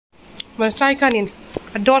mà sai cái này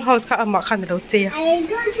dollhouse cả mà khăn đầu chia. I am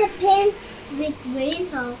going to paint with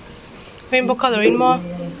rainbow. Rainbow coloring more.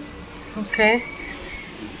 Okay.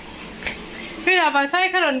 Bây giờ bà sai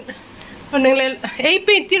cái rồi nên là ấy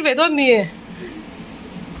paint tiếp về đôi mi.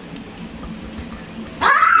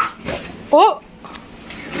 Oh,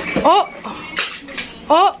 oh,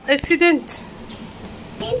 oh! Accident.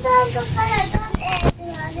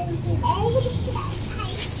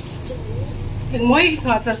 Đừng mới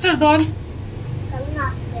ngọt chặt chặt đòn.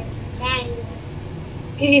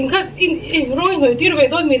 In các in rồi người đi về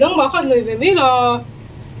đòn mi đang bảo con người về mấy là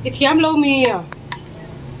ít hiếm lâu mi à.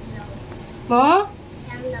 Mà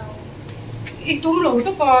ít túm lâu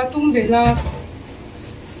tất cả túm về là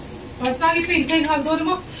mà sao cái pin pin hàng đòn đúng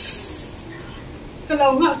không? Cái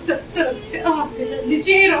lâu mà chặt chặt chặt đi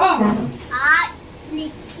chơi rồi.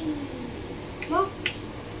 Lychee.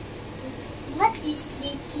 What is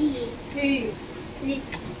lychee? Hey.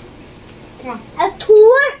 A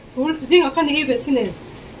tour? Tour? Hindi nga kanina ibet sini.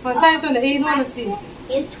 Masaya ito na ino na si.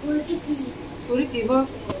 A tour kiti. Tour kiti ba?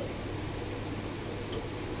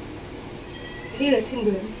 Ila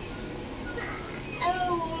sini.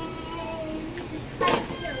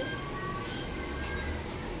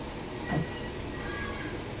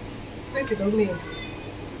 Wait to go me.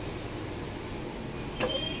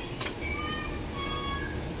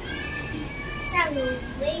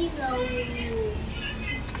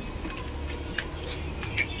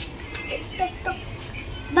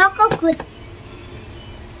 Bao có quật.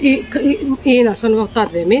 I là xuân vào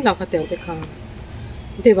tạt về mấy là cái tiền để khá.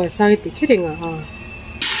 Để bà sai thì khi nào à?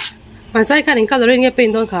 Bà sai cái này coloring cái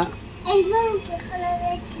pin đó khá. I want to color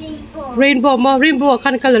it rainbow. Rainbow mà rainbow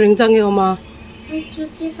cái coloring chẳng nhiều mà. 1, 2,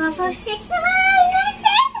 3, 4, 5, 6, 7,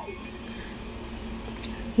 8.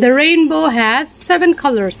 The rainbow has 7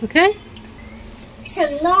 colors, okay? So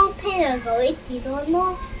long time ago, it didn't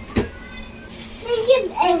know.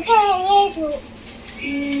 And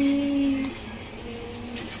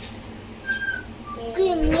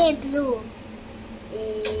green, red, blue,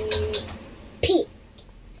 pink.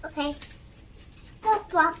 Okay. No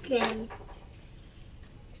problem.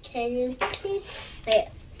 Can you see the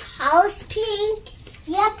house pink?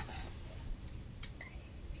 Yep.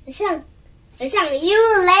 You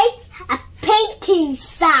like a painting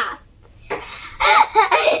shop.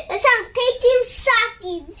 It's a painting shop.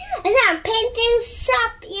 It's a painting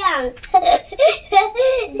shop, young.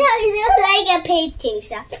 No, you like a painting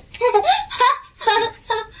shop.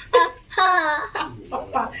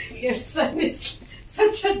 Papa, your son is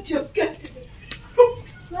such a joker.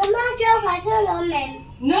 Mama joke, I don't know, man.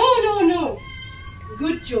 No.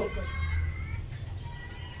 Good joker.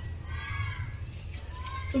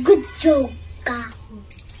 Good joker.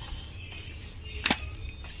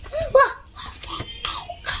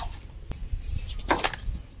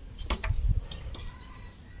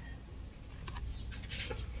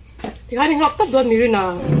 Thì hai học tập đôi mi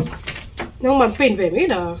na, nhưng mà pin về mấy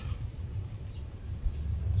là.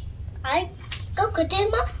 Ai có cái gì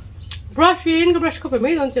mà? Brushing, cái brush có phải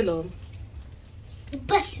mấy đôi chứ lo.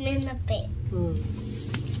 Bus me na pe.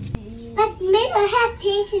 But me I have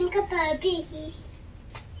taste in cái baby.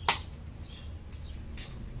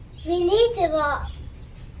 We need to go.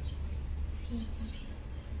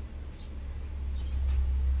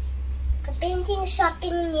 Cái painting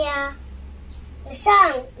shopping nha.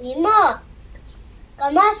 Sang lima.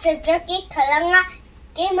 Kama sejak kalanga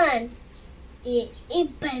keman. I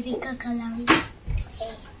baby ka kalang.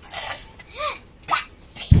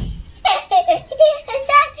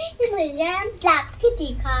 Sang imazan black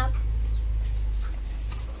kitty cup.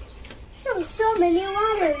 So many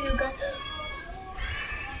water you got.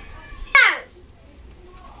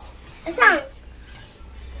 Sang.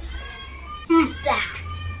 Black.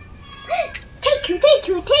 Take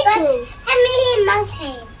you. Emily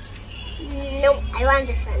Mountain. No, I want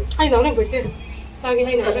this one. Hay nấu lên quên tiền. Sao cái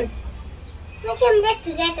hay nấu lên? Make them rest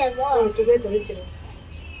together, boy. Together.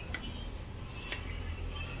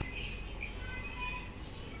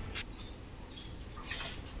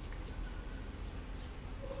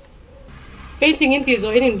 Painting in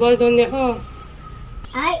tizo in involved on niya.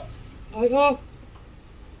 Ay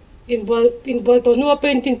involved on no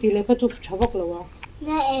painting tile ka tu chavak lawa.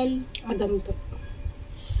 na em Adam to.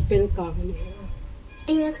 Bel kang ni.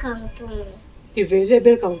 big kantung. Ti ve je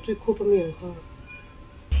bel kang chui khu pa mi ha.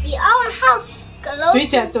 The old house close. Tui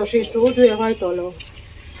cha to shi su tu ngai to lo.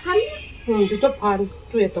 Come. Tu to phan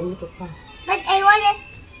tu ye tam to phan. But I want it.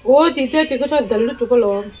 O ti te ko to dal tu ko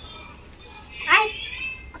lo. I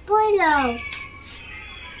boil.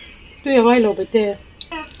 Tu ye ngai lo be te.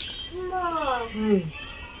 Mom.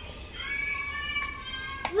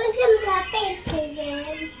 Look at the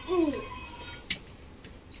painting.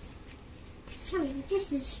 This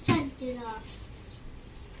is fun to know.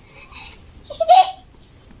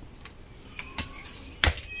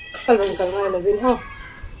 Kalman kalman na din ha.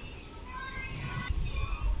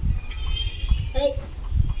 Hey.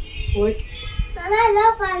 Wait. Mama,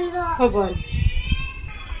 look on the. Havan.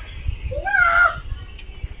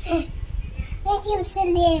 No. Make him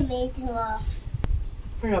silly me too.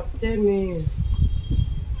 Harap Jamie.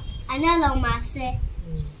 Another masse.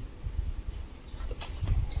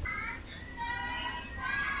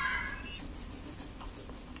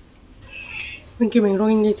 Mình kêu mình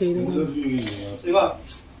rong nghe chị đi.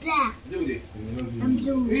 Yeah. I'm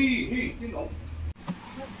doing.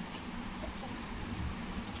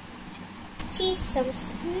 Tease some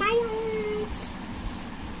smiles.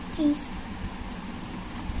 Tease.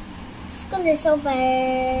 School is over.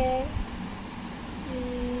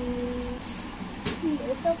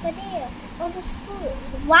 It's over there. Oh, the school.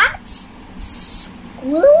 What?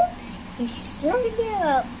 School? He's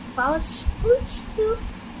learning about school too.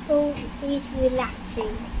 So he's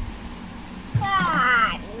relaxing.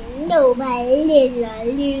 Ah, nobody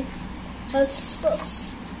really. So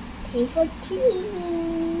pay for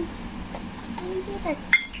TV.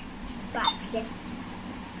 Basket.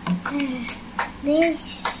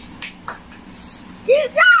 This.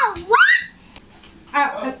 No, what?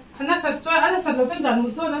 Anh sạch nó chân dần một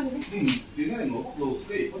thôi là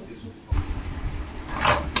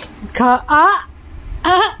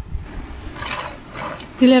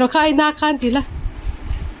tila ro khai na khan tila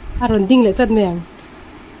aron ding le chat meng.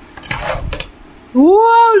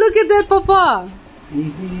 Wow, look at that, Papa.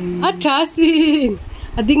 Atrasin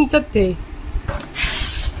ading chat te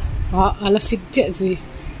ala fit je zui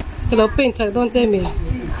kalau paint chak don te me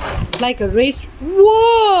like a race.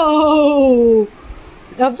 Whoa,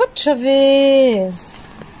 what trave.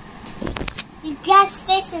 The gas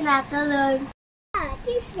station at the alone.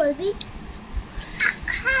 This will be a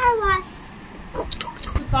car wash.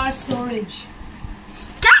 Car storage.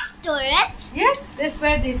 Car storage? Yes, that's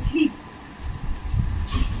where they sleep.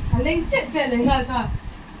 Aling chat chat le nga ka.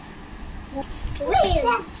 Wait.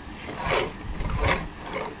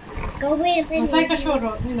 Go away. Masay ka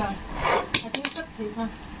shoro nila. Ating chat te ka.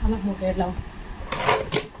 Anak mo kaya lang.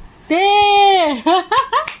 There.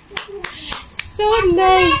 So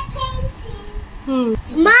nice.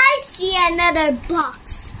 Might see another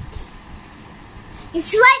box.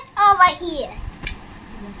 It's right over here.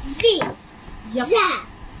 See? Yup. That.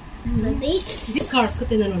 Maybe. These cars ko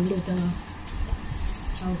tinanon dito na.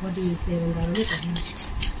 What do you say when they're little?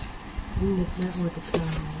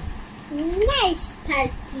 Nice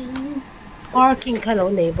parking. Parking ka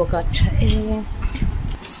lang na ibo ka siya eh.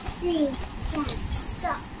 See? That.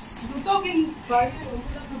 Stocks. You're talking about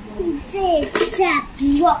See? That.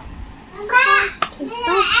 What?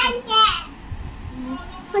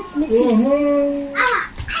 What's missing? Ah,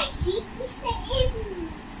 I see. It's the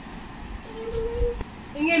ambulance.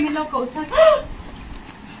 Ingay milaw ka usan.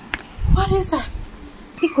 What is that?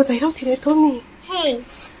 Iko tayo tinato mi. Hey.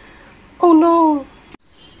 Oh no.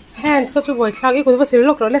 Hands ka chuboy tlag iko va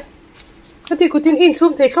silok ro le. Kati ko tin in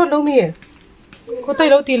sum thai thot lo mi e. Ko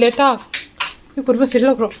tayo ti le ta. Iko va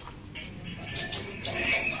silok ro.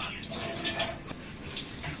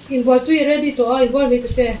 In what we ready to I what we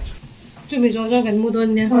say. Tu mi jong jong kan mu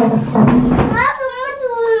don ne.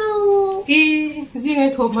 Ki zing ai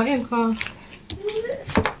tho ma em ka.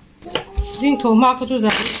 Zing tho ma ka chu za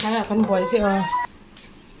ka kan boy se a.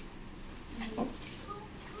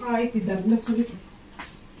 Ai ti dab na sa bit.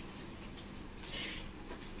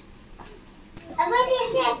 I already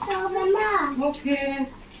checked over now. Okay.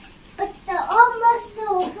 But the almost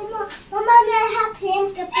no. Mama may have to him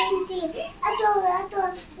to painting. I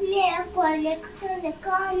thought me a call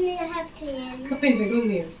me have to him. Ka paint ko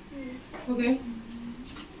ni. Okay.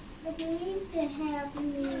 But you need to help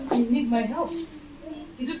me. You need my help.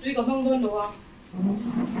 Isu tui ka bang don lo a.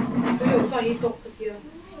 Tu yo sa hi tok ka kia.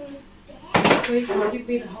 Wait, how do you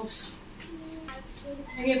pay the house?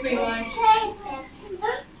 I get paid by.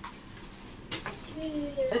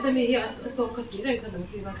 Ito may iya ito ka kira ka nang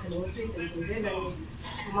tui ba ka lo pay the bill na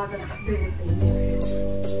mama ta tak de pay.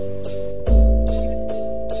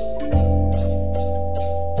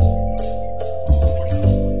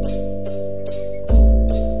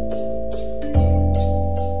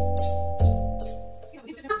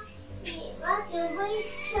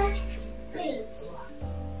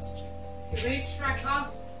 Race track up.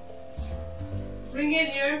 Bring it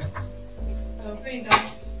here. Bring it down.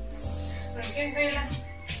 Bring it here.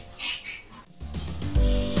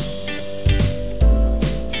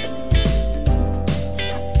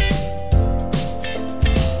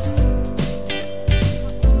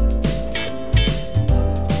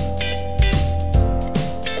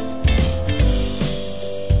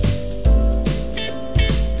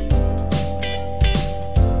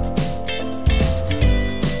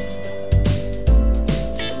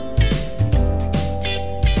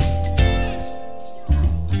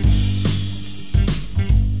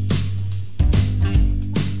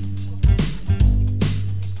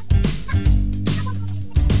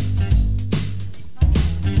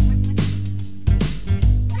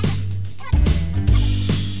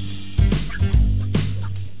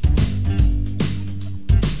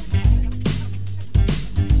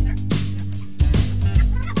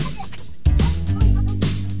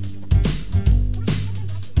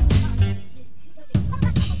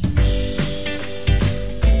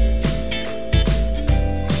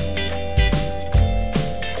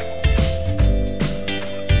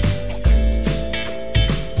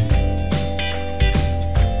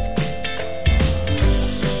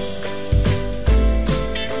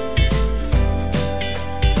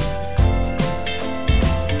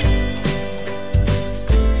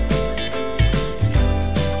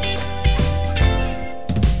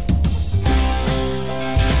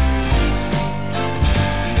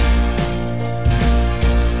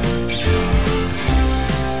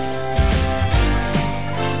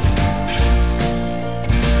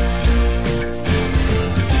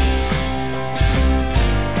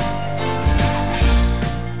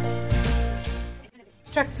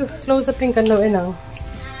 racetrack to close up in now.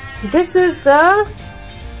 This is the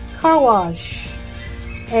car wash.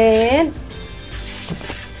 And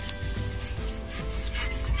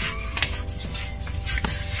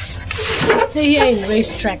hey,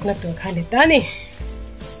 racetrack na to kanita ni.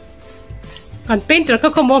 Kan painter ka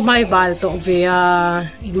ko mo may bal to via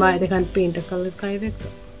imay de kan painter ka kay vecto.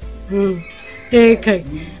 Okay.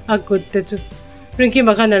 Agud te chu. Rinki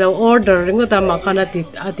makana lo order ringo ta makana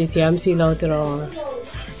ati tiam si lo tro.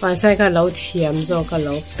 Pansai ka lo tiam zo ka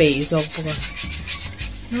lo pay zo po ka.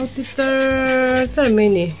 Lo teacher tar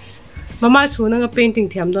mini. Mama chu na painting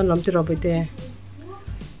tiam don lam tro bite.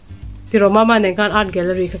 Tiro mama ne kan art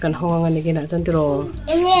gallery ka kan honga ni gina ton tiro.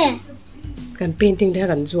 Kan painting de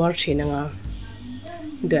kan zuar china nga.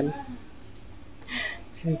 Then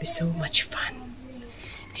it'll be so much fun.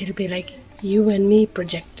 It'll be like you and me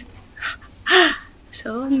project.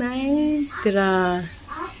 So nice. Tira.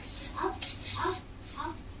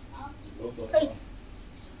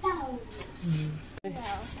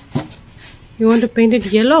 You want to paint it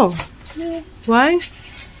yellow? Yeah. Why?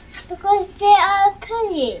 Because they are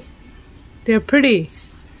pretty. They're pretty.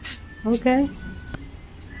 Okay.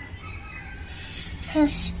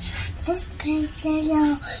 Let's paint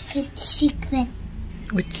yellow with secret.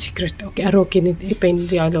 With secret. Okay, arokin it.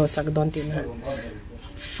 I-paint yellow sa don tin ha.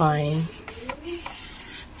 Fine.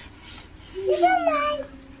 Never mind.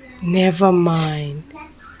 Never mind.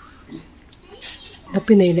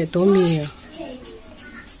 Tapi na ile to mi.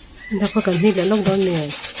 Dapat kan hila log don mi.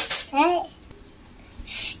 Hey.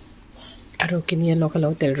 Arokin yellow ka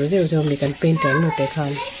lo tel rose o mi kan painter no te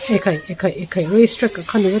kan. Ekai. Racetrack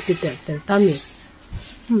kan ni ti tel tami.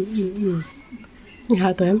 Ni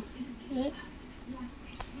ha to em.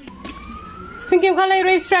 Pinkim kala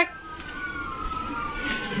racetrack.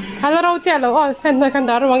 Hala raw chalo. Oh, fan na kan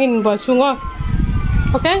daro wangin bol chungo.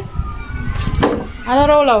 Okay? Hala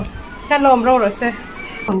raw lo. Kan lom raw se.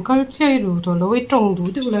 Uncle chai ru to lo itong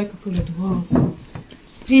du tu lai ka ku du.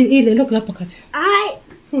 I le lok la pakat.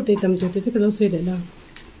 Fruit item tu te ka lo se le la.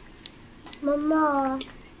 Mama.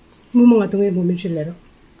 Mo nga tungi mo min chilero.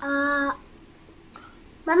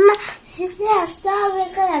 Mama, sila strawberry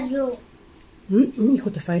ka lo. Iko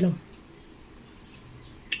te fai lo.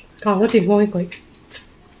 Ka wa ti ngoi koi.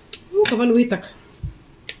 Ka ban wi tak.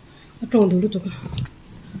 Atong du lu to ka.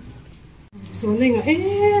 So nei nga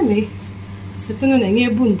nei. Sa to na nge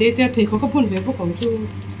bun de te pe ko ka bun ve bo kom chu.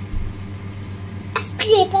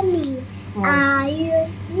 Sleep me. Are you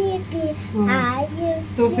sleepy? Are you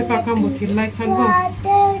sleepy? To se ka mo ti like han bo.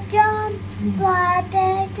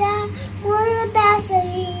 Water John, more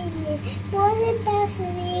Basserini,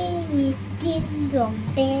 ding dong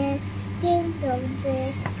bell, ding dong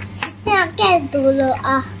bell. Sita kan tu lo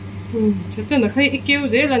ah. Sa to na kai ikeu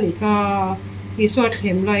je la ni ka i so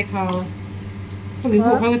them lai ka. Ko mi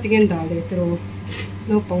bo ka tingin da le tro.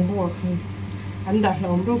 No pong bo ka. Anda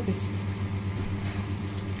hlom ro pis.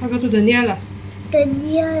 Aga tu Daniela.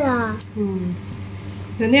 Daniela.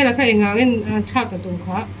 Daniela ka ingangin kha ka tu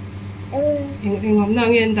kha. Ingom na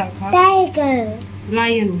ngin da kha. Tiger.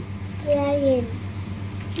 Lion.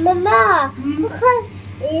 Mama, bukan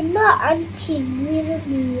Emma anting ni.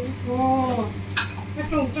 Oh. Ka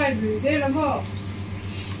trông trai bự dễ lắm hả?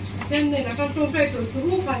 Xem này là con trông trai từ số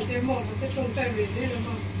phải thế mà nó sẽ trông trai bự dễ lắm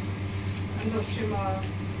hả? Anh đọc xem mà.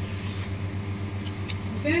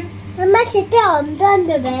 Ok? Mama sitte omdön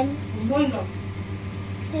de ben. Omdön då?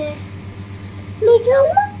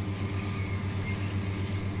 Midsommar.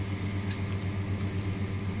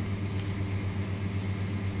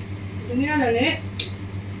 Daniela le.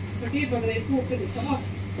 Sakit ba na ipo ka dito mo?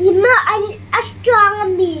 Emma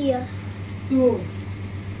astronomy. Tu.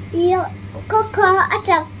 Iyo koko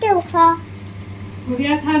atak tuka.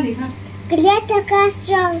 Kuya thani ka. Greta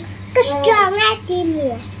Kastrong. Kastrong atimi.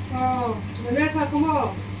 Oh, Kuya tha ko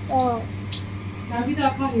mo. Oh. David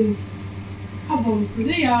ka ni. Habon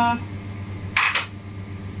kuya.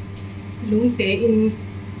 Lung te in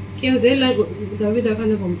kêu dễ lại David ka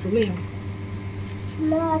na bom pro me.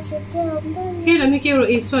 Mama sitte omdön. Hey, lami kêu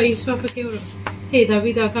rồi, iswa pa kêu rồi. Hey,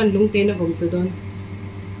 David kan lung te na bom pro don.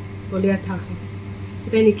 Kuya tha ka.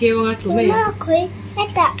 Kita ni kêu nga pro me. Mama koi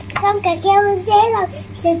eta som ka kêu zela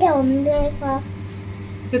sitte omdön ka.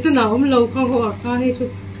 Sẽ tên nào ông lâu không họ ca hay chụp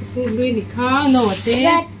lui nị khá nọ thế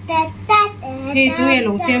hey tụi em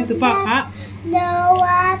lòng xem tụi bác hả No,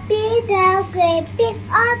 I beat up, great pick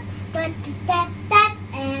up, but that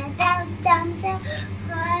and down.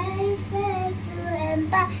 I fell to him,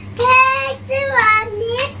 but get to one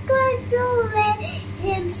is going to win.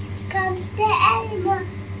 Him comes the animal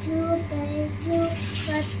to pay to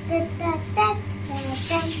but that.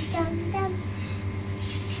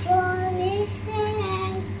 For his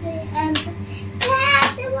hand.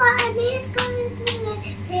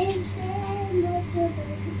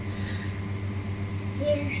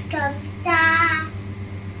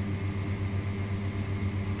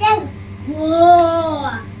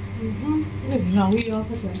 老一样，他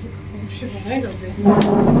主要是白的呗。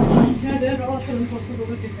现在这奥特能跑速度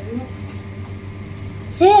给谁了？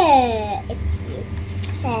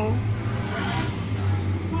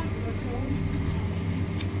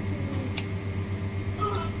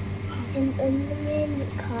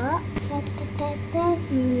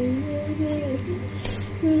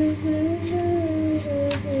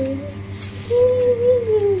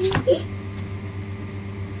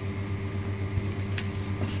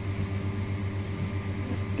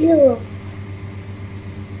六。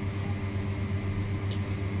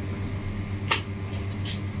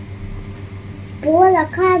婆了，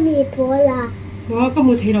看你婆了。我个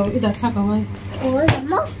冇睇到一笪沙咁樣。婆了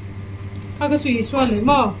嗎？他個最衰嚟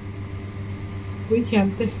嘛，會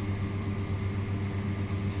甜的。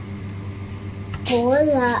婆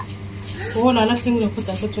了。婆了，那先就不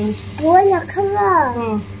得個鐘。婆了，看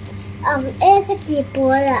了。個字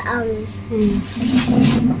婆了，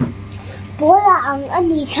婆了，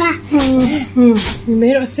你看。你沒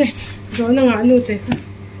有事，我那眼都得。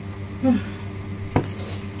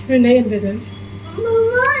你哪樣得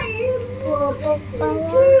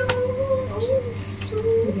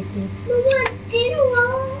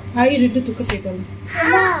？Ai itu tuh kapitol.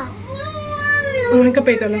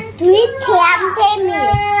 Kapitol. Duit tiang demi.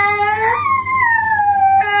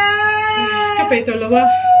 Kapitol ba?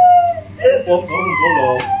 Không có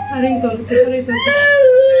đồ. Aring tol, aring tol.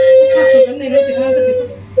 Kan nila tiang kapitol.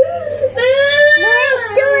 Nice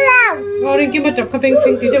to lang. Aring kita chop kapeng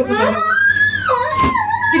sing tidi ako ba?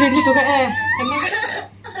 Ini tuh ka kan